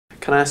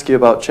Can I ask you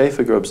about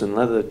chafer grubs and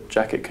leather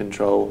jacket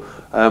control?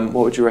 What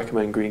would you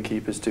recommend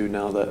greenkeepers do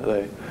now that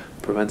the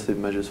preventative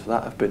measures for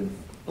that have been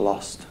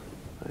lost?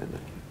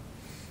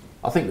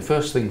 I think the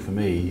first thing for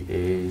me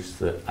is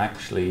that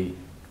actually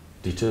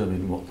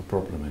determine what the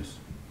problem is.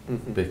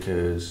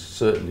 Because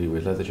certainly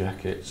with leather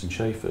jackets and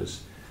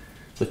chafers,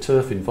 the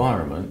turf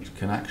environment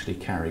can actually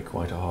carry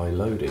quite a high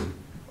loading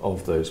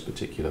of those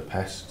particular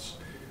pests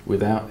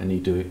without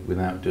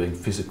doing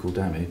physical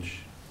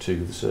damage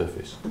to the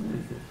surface.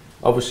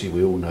 Obviously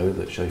we all know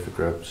that chafer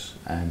grubs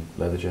and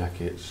leather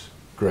jackets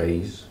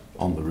graze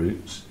on the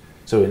roots,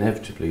 so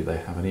inevitably they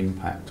have an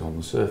impact on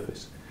the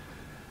surface.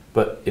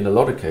 But in a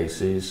lot of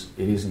cases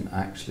it isn't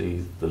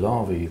actually the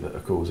larvae that are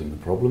causing the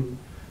problem,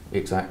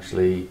 it's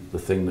actually the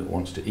thing that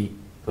wants to eat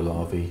the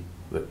larvae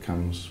that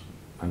comes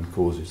and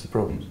causes the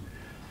problems.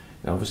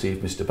 Now obviously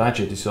if Mr.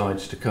 Badger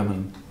decides to come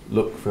and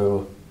look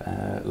for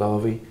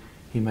larvae,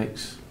 he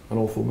makes an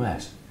awful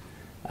mess.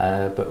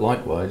 But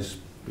likewise,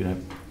 you know,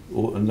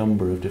 a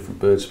number of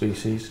different bird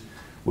species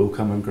will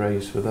come and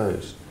graze for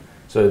those.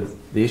 So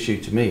the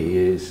issue to me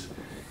is,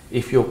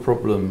 if your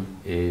problem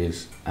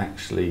is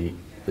actually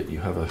that you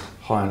have a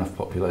high enough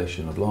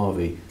population of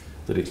larvae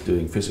that it's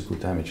doing physical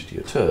damage to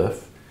your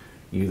turf,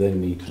 you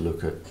then need to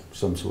look at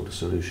some sort of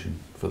solution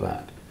for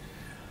that.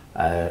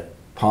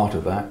 Part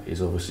of that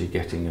is obviously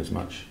getting as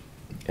much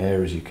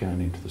air as you can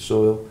into the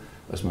soil,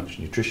 as much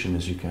nutrition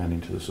as you can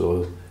into the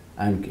soil,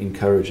 and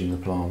encouraging the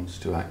plants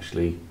to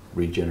actually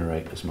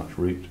regenerate as much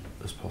root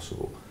as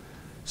possible.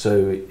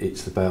 So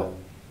it's about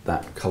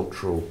that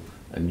cultural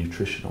and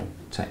nutritional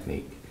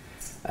technique.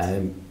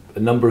 A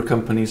number of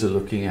companies are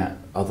looking at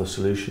other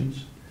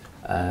solutions.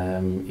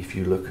 If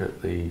you look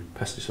at the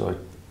pesticide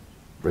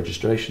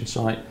registration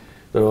site,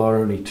 there are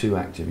only 2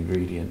 active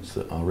ingredients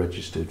that are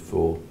registered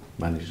for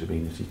managed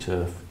amenity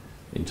turf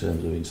in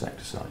terms of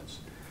insecticides.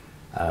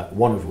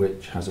 One of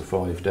which has a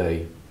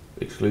 5-day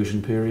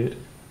exclusion period,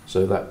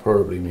 so that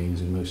probably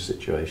means in most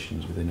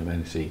situations within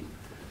amenity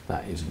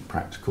that isn't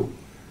practical,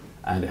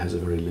 and it has a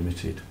very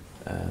limited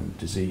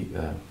disease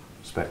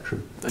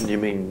spectrum. And you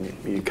mean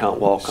you can't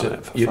walk on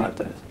it for 5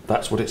 days?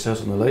 That's what it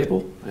says on the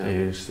label,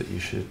 is that you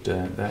should.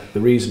 The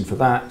reason for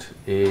that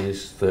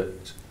is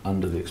that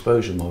under the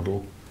exposure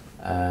model,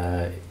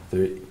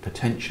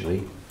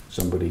 potentially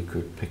somebody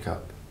could pick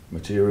up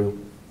material,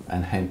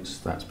 and hence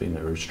that's been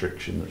a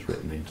restriction that's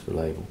written into the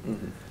label.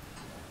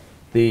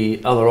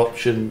 The other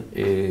option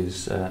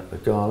is the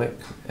garlic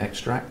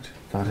extract.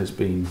 That has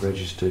been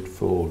registered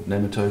for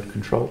nematode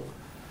control,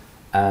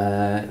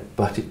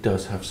 but it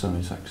does have some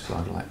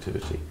insecticidal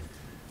activity.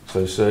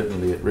 So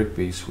certainly at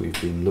Rigby's we've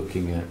been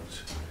looking at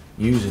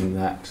using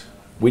that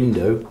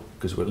window,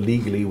 because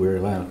legally we're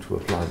allowed to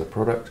apply the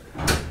product,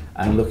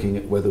 and looking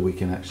at whether we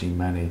can actually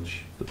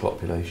manage the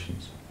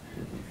populations.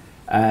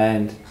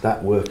 And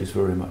that work is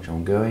very much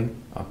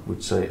ongoing. I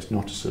would say it's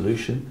not a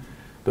solution,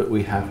 but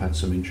we have had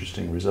some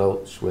interesting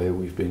results where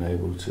we've been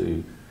able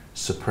to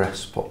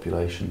suppress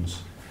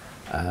populations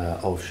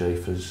of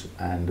chafers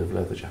and of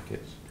leather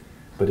jackets.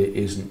 But it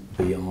isn't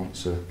the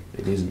answer,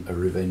 it isn't a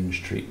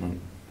revenge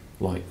treatment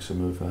like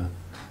some of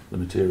the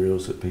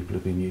materials that people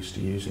have been used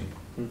to using.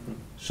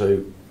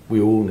 So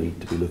we all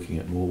need to be looking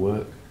at more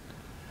work.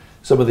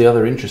 Some of the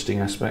other interesting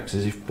aspects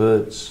is, if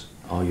birds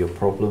are your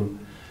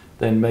problem,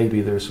 then maybe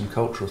there are some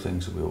cultural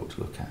things that we ought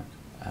to look at.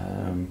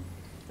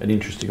 An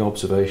interesting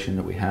observation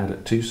that we had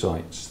at 2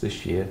 sites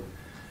this year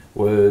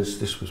was,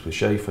 this was with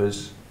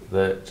chafers,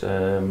 that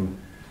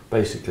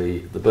basically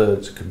the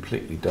birds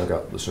completely dug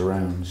up the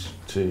surrounds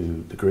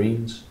to the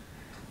greens,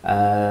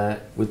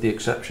 with the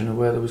exception of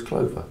where there was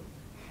clover.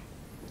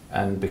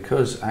 And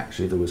because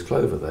actually there was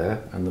clover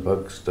there, and the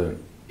bugs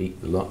don't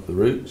eat the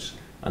roots,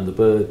 and the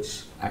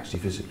birds actually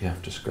physically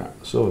have to scrap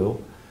the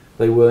soil,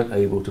 they weren't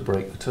able to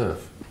break the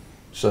turf.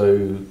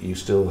 So you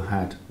still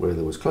had, where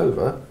there was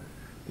clover,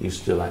 you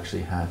still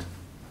actually had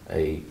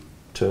a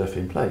turf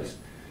in place.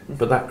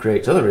 But that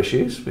creates other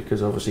issues,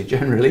 because obviously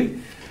generally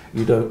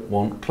you don't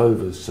want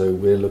clovers, so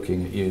we're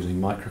looking at using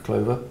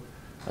microclover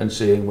and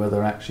seeing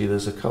whether actually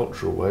there's a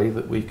cultural way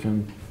that we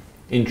can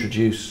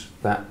introduce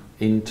that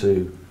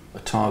into a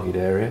target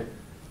area,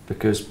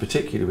 because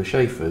particularly with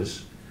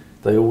chafers,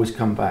 they always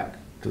come back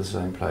to the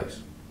same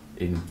place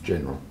in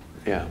general.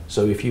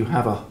 So if you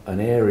have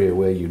an area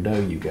where you know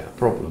you get a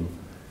problem,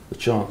 the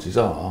chances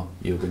are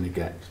you're going to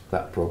get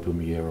that problem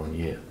year on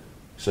year.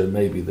 So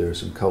maybe there are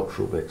some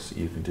cultural bits that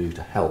you can do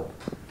to help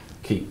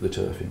keep the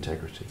turf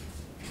integrity.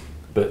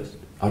 But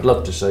I'd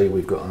love to say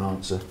we've got an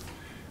answer.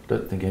 I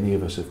don't think any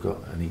of us have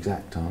got an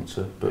exact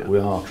answer, but we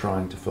are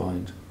trying to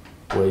find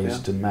ways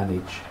to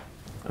manage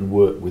and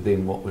work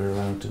within what we're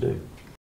allowed to do.